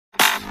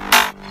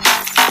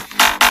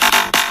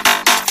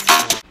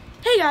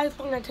guys,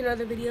 welcome back to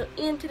another video,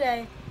 and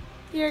today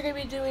we are going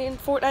to be doing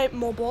Fortnite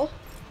mobile.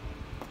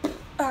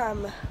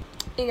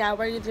 Yeah,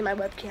 we're using my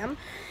webcam.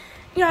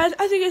 Guys,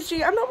 as you can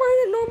see, I'm not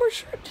wearing a normal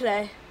shirt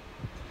today.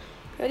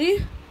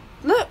 Ready?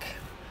 Look.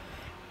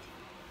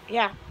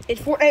 Yeah, it's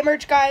Fortnite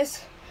merch,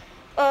 guys.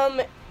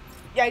 Yeah,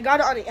 I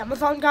got it on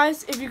Amazon,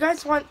 guys. If you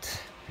guys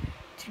want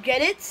to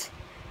get it,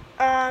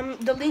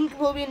 the link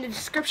will be in the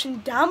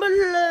description down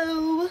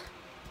below.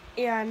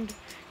 And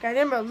guys,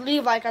 remember,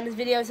 leave a like on this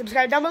video,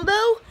 subscribe down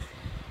below,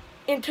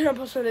 and turn on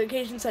post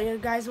notifications so you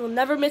guys will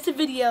never miss a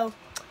video.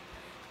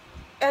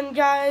 And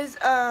guys,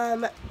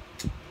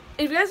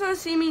 if you guys want to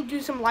see me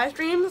do some live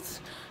streams,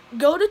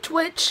 go to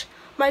Twitch.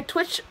 My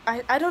Twitch,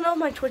 I don't know if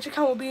my Twitch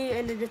account will be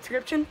in the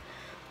description,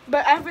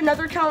 but I have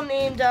another account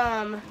named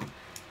Revelo.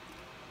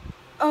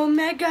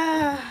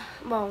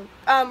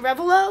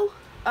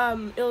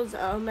 It was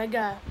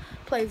Omega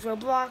Plays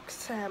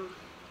Roblox.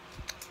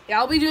 Yeah,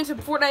 I'll be doing some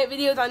Fortnite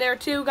videos on there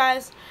too,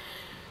 guys.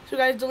 So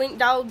guys, the link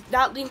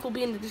that link will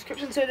be in the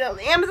description. So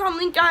the Amazon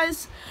link,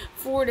 guys,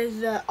 for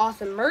this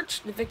awesome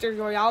merch, the Victory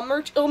Royale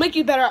merch. It will make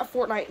you better at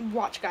Fortnite.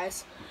 Watch,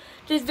 guys.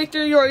 This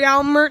Victory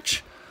Royale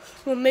merch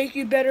will make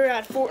you better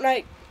at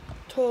Fortnite.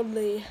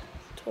 Totally.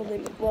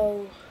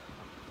 Whoa.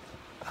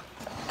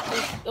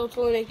 It'll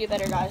totally make you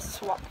better, guys.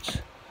 Watch.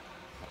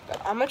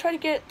 I'm gonna try to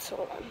get.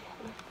 Hold on.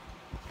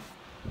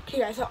 Okay,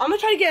 guys. So I'm gonna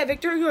try to get a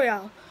Victory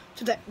Royale.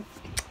 So that.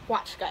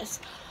 Watch, guys.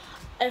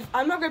 If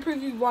I'm not gonna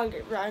prove you wrong,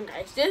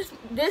 guys. This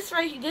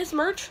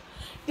merch is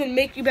gonna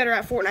make you better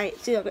at Fortnite.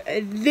 See, look,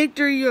 a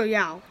Victory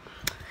Royale.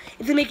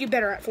 It's gonna make you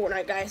better at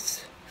Fortnite,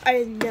 guys. I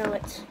didn't know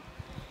it.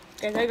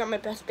 Guys, I got my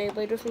best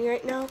Beyblade with me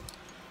right now.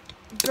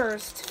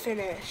 Burst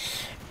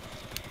finish.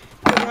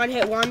 The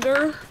one-hit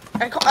wonder.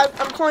 I'm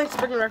calling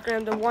Spring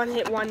Record the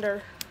one-hit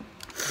wonder.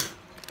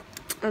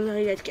 I know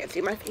you guys can't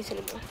see my face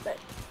anymore, but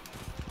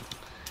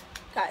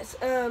guys,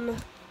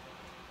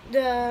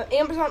 the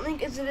Amazon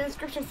link is in the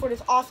description for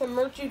this awesome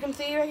merch you can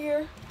see right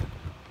here.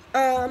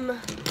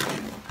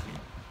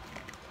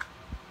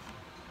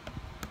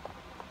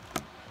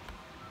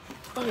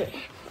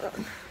 Okay,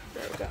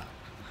 there we go. I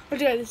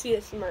want you guys to see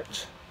this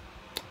merch.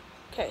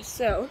 Okay,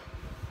 so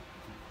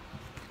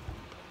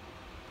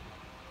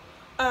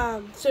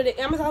the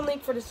Amazon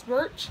link for this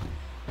merch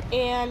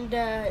and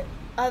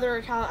other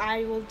account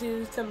I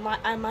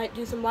might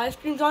do some live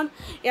streams on,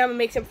 and I'm gonna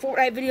make some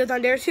Fortnite videos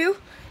on there too.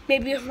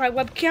 Maybe with my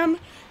webcam.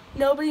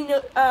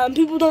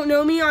 People don't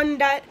know me on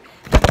that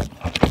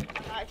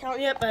account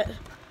yet, but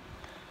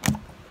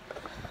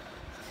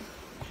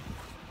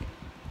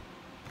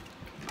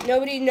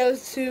nobody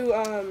knows who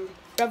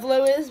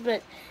Revelo is.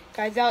 But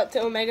guys, out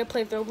to Omega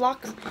Plays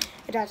Roblox,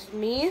 and that's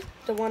me,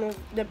 the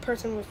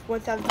person with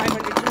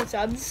 1,502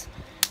 subs.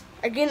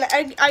 Again,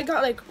 I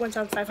got like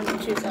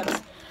 1,502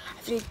 subs.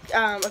 I think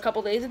a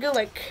couple days ago,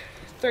 like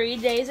 3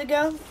 days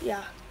ago.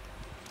 Yeah,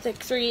 it's like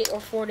 3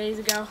 or 4 days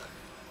ago.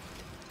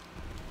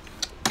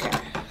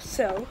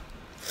 So,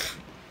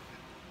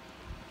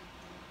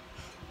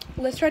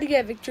 let's try to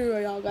get a Victory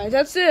Royale, guys.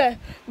 That's the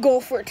goal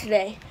for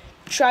today.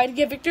 Try to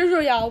get Victory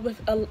Royale with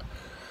we're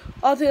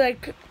gonna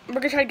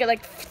try to get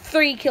like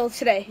 3 kills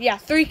today. Yeah,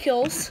 3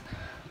 kills.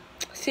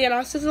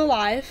 Thanos is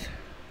alive.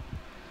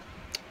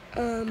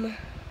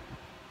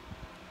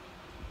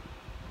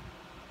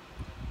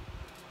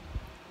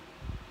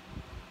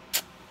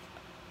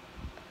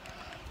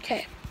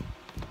 Okay.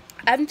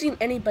 I haven't seen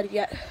anybody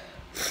yet.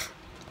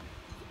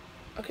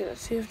 Okay,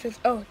 let's see if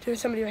there's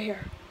somebody right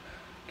here.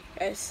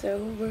 Okay, guys, so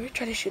we're gonna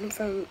try to shoot him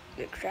from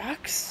the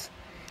cracks.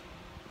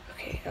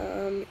 Okay,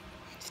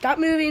 stop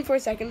moving for a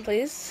second,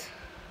 please.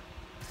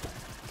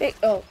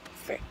 Oh,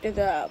 frick, there's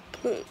a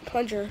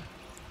plunger.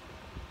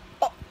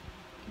 Oh,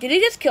 did he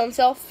just kill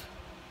himself?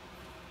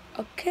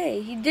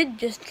 Okay, he did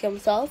just kill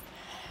himself.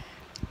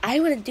 I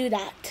wouldn't do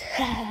that.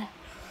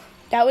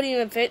 That wouldn't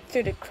even fit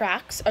through the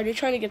cracks. Were they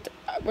trying to get the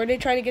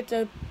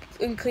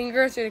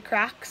clinger through the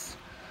cracks?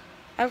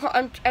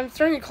 I'm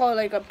starting to call it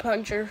like a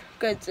plunger,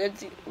 because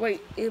it's what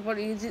you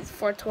use it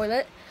for a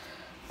toilet.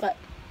 But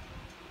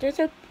there's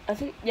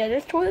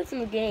toilets in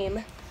the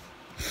game.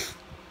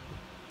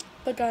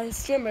 But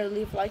guys, remember to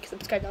leave a like,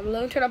 subscribe down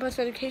below, and turn on post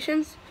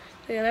notifications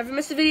so you'll never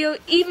miss a video,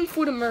 even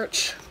for the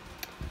merch.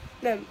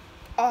 The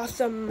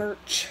awesome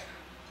merch.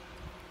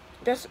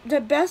 That's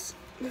the best.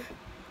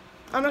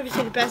 I'm not gonna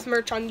say the best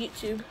merch on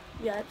YouTube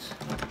yet.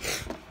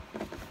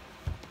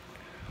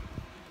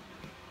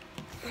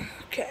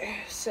 Okay,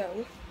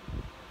 so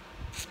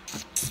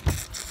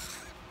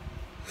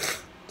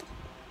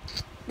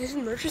this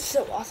merch is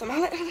so awesome. I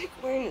like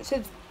wearing it. It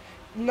says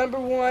number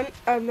one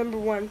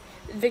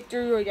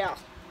Victory Royale.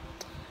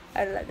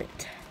 I love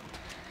it.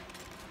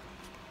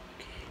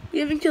 We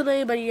haven't killed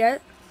anybody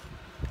yet.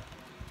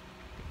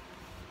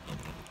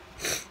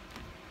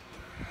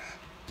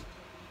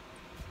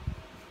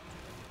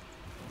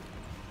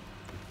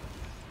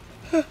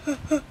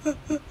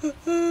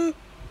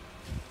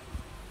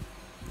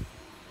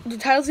 The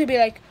title's gonna be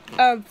like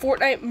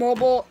Fortnite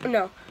mobile.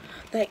 No,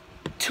 like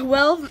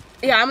 12.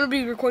 Yeah, I'm gonna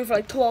be recording for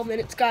like 12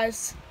 minutes,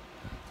 guys.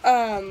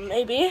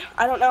 Maybe,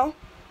 I don't know.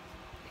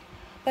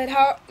 like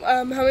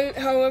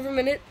however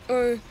minute,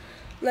 or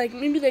like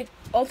maybe like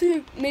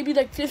maybe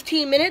like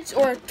 15 minutes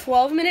or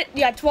 12 minutes.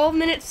 Yeah, 12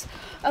 minutes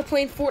of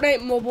playing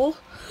Fortnite mobile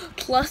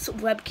plus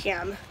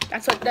webcam.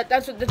 That's what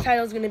the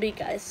title is gonna be,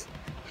 guys.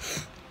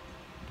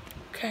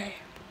 Okay.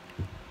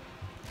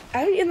 I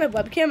haven't used my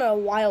webcam in a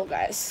while,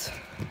 guys.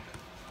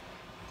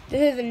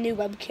 This is a new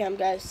webcam,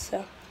 guys.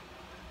 So.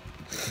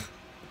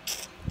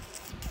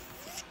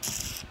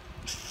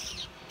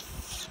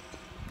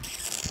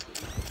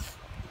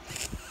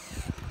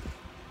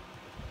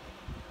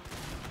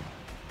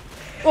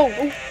 Oh.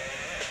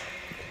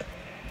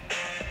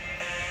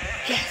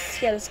 Yes,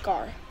 he had a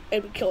scar.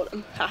 And we killed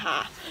him.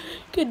 Haha.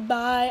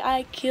 Goodbye,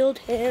 I killed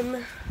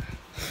him.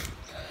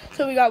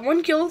 So we got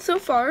 1 kill so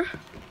far.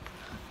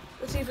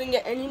 Let's see if we can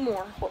get any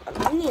more. Hold on,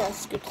 I need to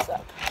scoop this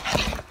up.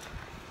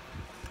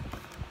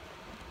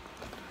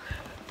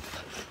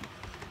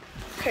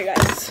 Okay,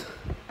 guys.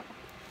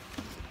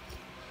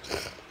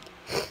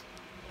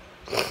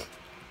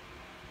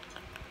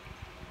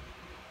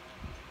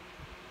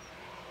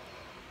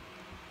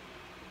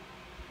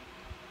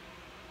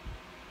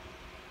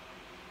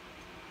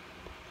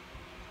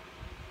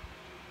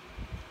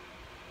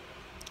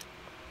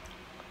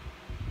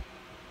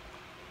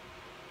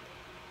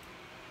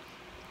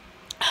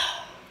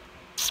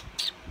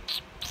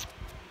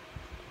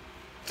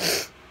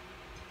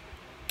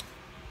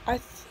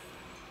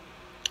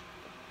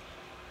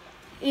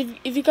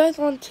 If you guys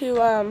want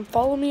to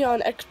follow me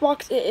on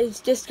Xbox, it is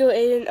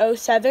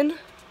Disco807,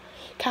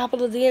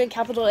 capital D and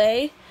capital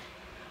A.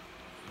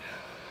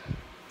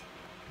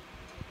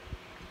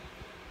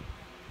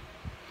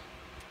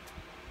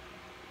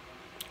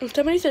 If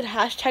somebody said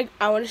hashtag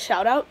I want a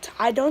shout out,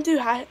 I don't do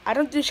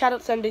shout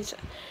out Sundays.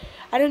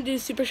 I don't do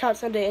Super Shout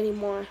Sunday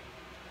anymore.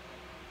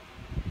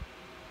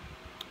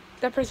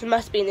 That person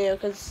must be new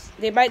because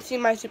they might have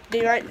seen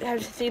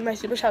my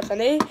Super Shout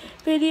Sunday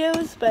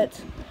videos,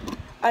 but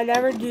I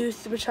never do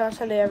Super Shout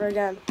Sunday ever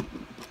again.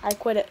 I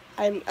quit it.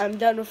 I'm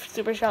done with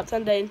Super Shout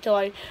Sunday until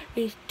I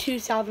reach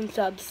 2,000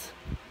 subs.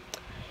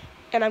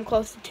 And I'm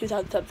close to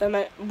 2,000 subs. I'm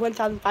at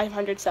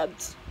 1,500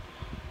 subs.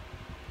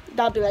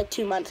 That'll be like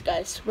 2 months,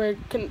 guys. We're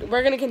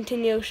gonna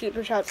continue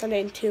Super Shout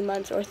Sunday in 2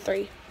 months or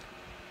 3.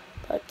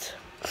 But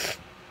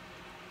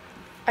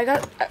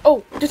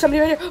oh, there's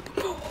somebody right here.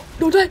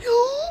 Don't die.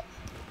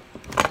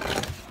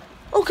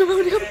 Oh, come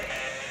on, come on.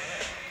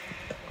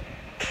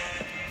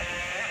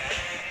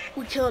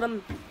 We killed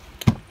him.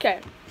 Okay.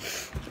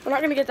 We're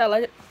not gonna get that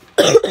legend.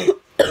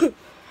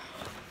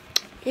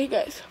 Hey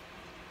guys.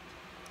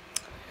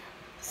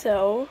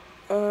 So,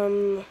 we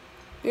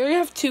already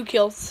have 2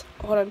 kills.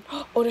 Hold on.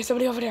 Oh, there's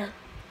somebody over there.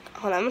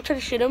 Hold on, I'm gonna try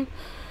to shoot him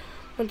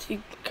once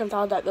he comes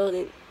out of that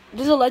building.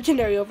 There's a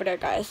legendary over there,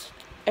 guys.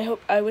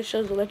 I wish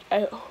there was a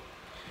I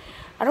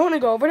don't want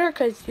to go over there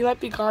because he might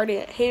be guarding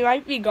it. He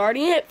might be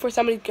guarding it for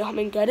somebody to come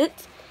and get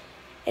it.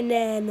 And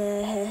then,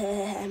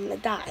 I'm gonna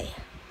die.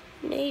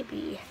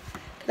 Maybe.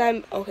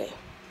 Cause okay.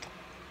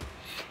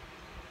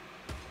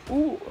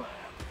 Ooh.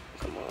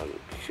 Come on.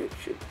 Shoot.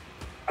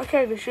 I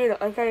can't even shoot him.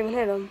 I can't even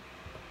hit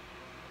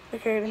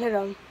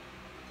him.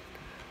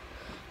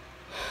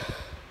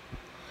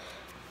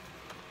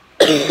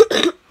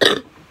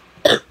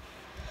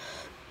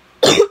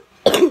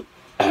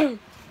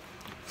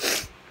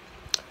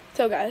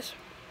 So guys.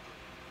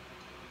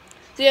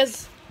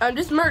 Yes,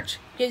 this merch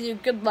gives you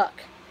good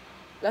luck.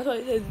 That's why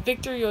it says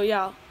Victory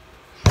Royale.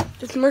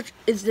 This merch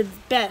is the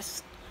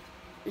best.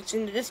 It's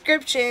in the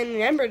description.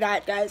 Remember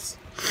that, guys.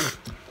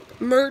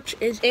 Merch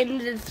is in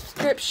the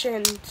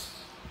description.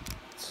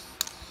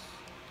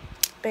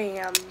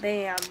 Bam,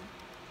 bam,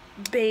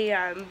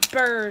 bam,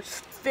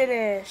 burst,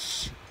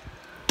 finish.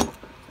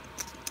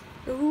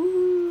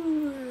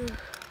 Ooh.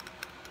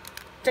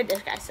 Take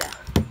this, guys. So.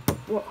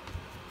 Whoa.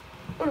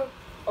 Oh, no.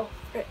 Oh,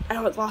 right. I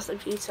almost lost a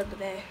piece of the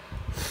day.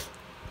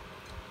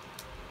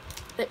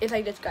 It's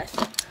like this, guys.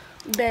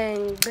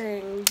 Bang,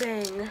 bang,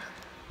 bang.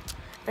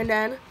 And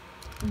then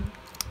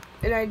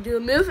I do a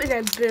move, and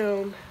then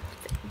boom.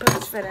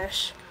 Burst,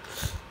 finish.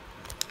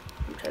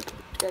 I'm trying to put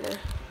it together.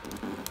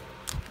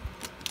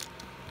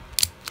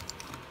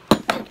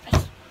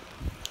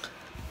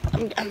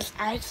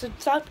 I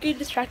stopped getting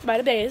distracted by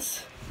the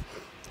base.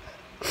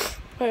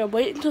 I'm gonna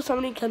wait until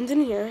somebody comes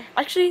in here.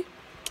 Actually,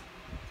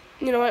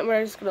 you know what?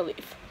 We're just gonna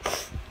leave.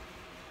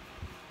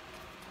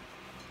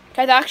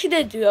 Guys, I actually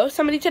did duo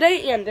somebody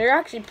today, and they're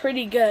actually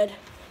pretty good.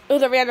 It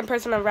was a random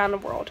person around the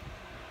world,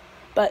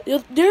 but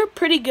they're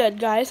pretty good,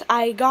 guys.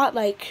 I got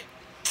like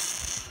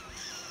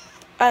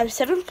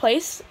 7th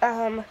place.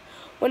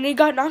 When they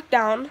got knocked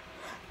down,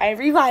 I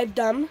revived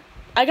them.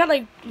 I got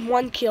like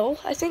 1 kill,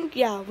 I think.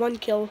 Yeah, 1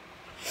 kill.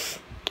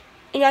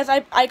 And guys,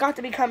 I got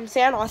to become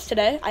Thanos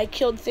today. I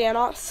killed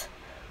Thanos.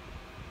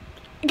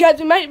 Guys,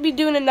 we might be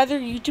doing another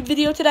YouTube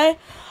video today.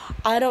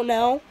 I don't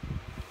know,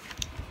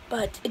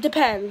 but it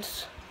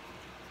depends.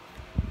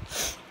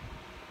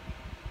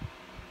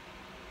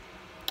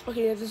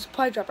 Okay, there's a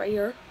supply drop right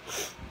here.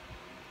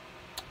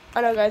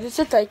 I know, guys. It's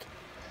just like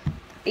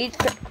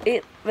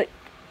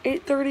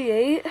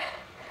 8:38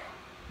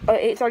 or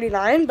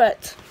 8:39,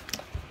 but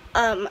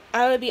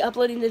I will be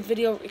uploading this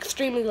video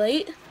extremely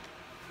late.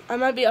 I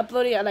might be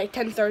uploading at like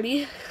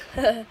 10:30.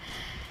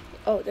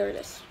 Oh, there it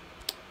is.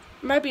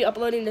 I might be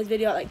uploading this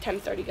video at like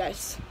 10:30,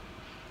 guys.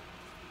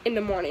 In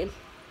the morning,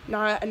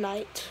 not at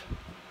night.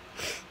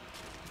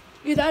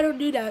 Because I don't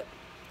do that.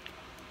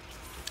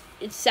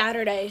 It's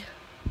Saturday.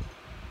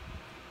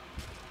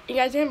 You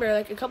guys remember,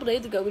 like a couple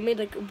days ago, we made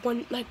like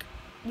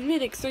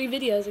 3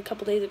 videos a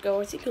couple days ago.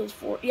 I think it was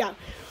 4. Yeah,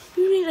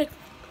 we made like,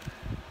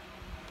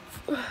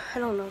 I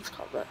don't know what it's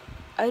called, but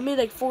I made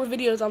like 4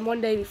 videos on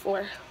one day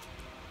before.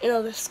 You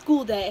know, the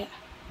school day.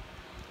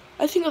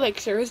 I think it was like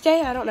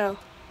Thursday. I don't know.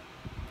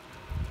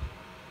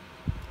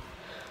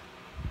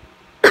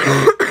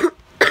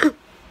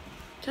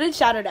 Today's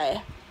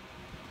Saturday.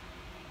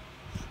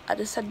 I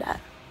just said that.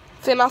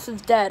 Thanos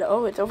is dead.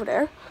 Oh, it's over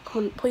there.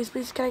 Come on, please,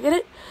 can I get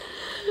it?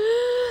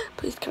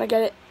 Please, can I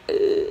get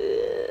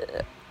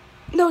it?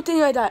 No, thing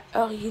like that.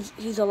 Oh,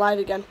 he's alive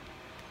again.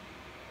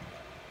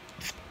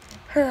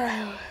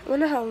 I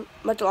wonder how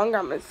much longer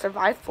I'm gonna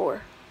survive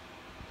for.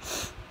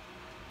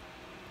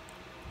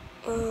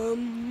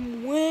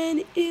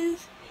 When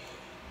is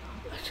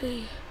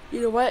actually?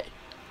 You know what?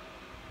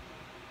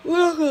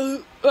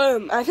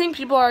 I think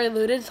people already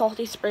looted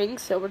Salty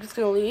Springs, so we're just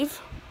gonna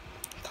leave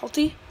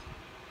Salty.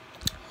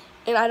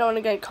 And I don't want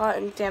to get caught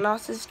in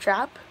Thanos'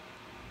 trap,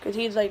 because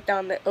he's like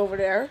down there, over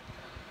there,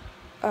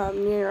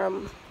 near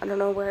I don't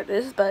know where it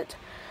is, but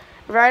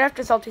right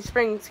after Salty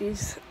Springs,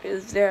 is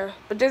there.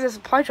 But there's a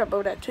supply drop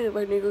over there too.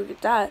 We're gonna go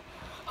get that.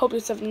 Hope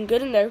there's something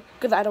good in there,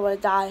 because I don't want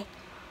to die.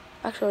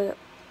 Actually,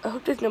 I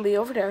hope there's nobody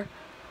over there.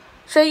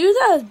 Should I use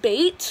that as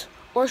bait,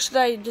 or should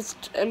I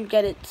just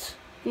get it?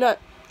 No,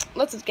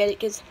 let's just get it,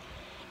 because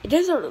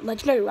there's a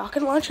legendary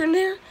rocket launcher in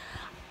there,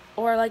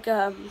 or like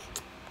a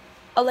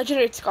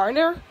legendary scar in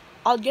there.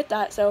 I'll get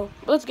that, so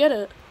let's get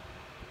it.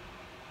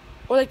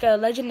 Or like a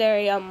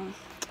legendary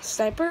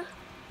sniper.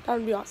 That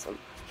would be awesome.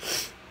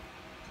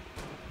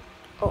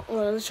 Oh,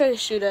 let's try to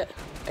shoot it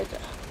right there.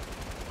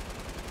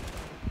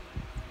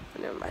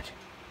 Oh, never mind.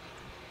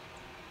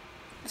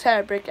 Let's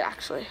try to break it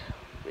actually.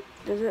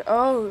 Does it?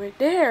 Oh, right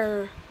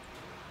there.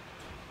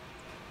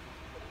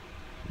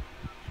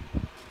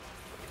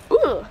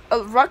 Ooh,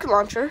 a rocket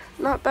launcher.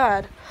 Not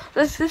bad.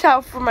 This is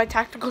how for my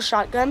tactical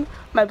shotgun,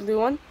 my blue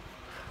one.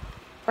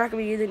 I'm not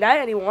gonna be using that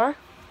anymore.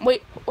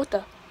 Wait, what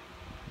the?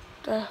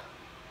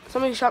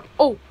 Somebody shot.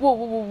 Oh,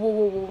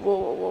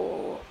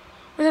 whoa.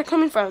 Where's that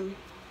coming from?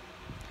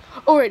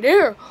 Oh, right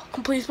there.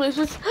 Please. Oh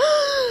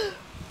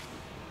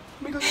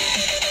my God.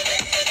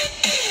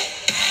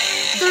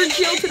 3rd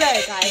kill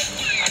today,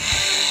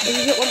 guys. Did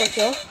we get one more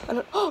kill? I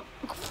don't. Oh,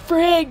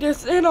 frig,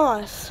 there's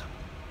Thanos.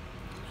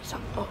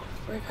 Oh,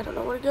 frig, I don't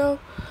know where to go.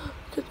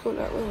 Could go in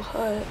that little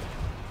hut.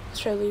 Let's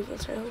try to leave.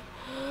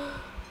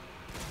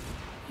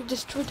 You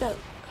destroyed that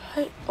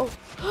hut. Oh.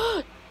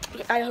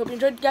 I hope you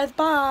enjoyed, guys.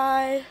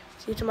 Bye.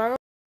 See you tomorrow.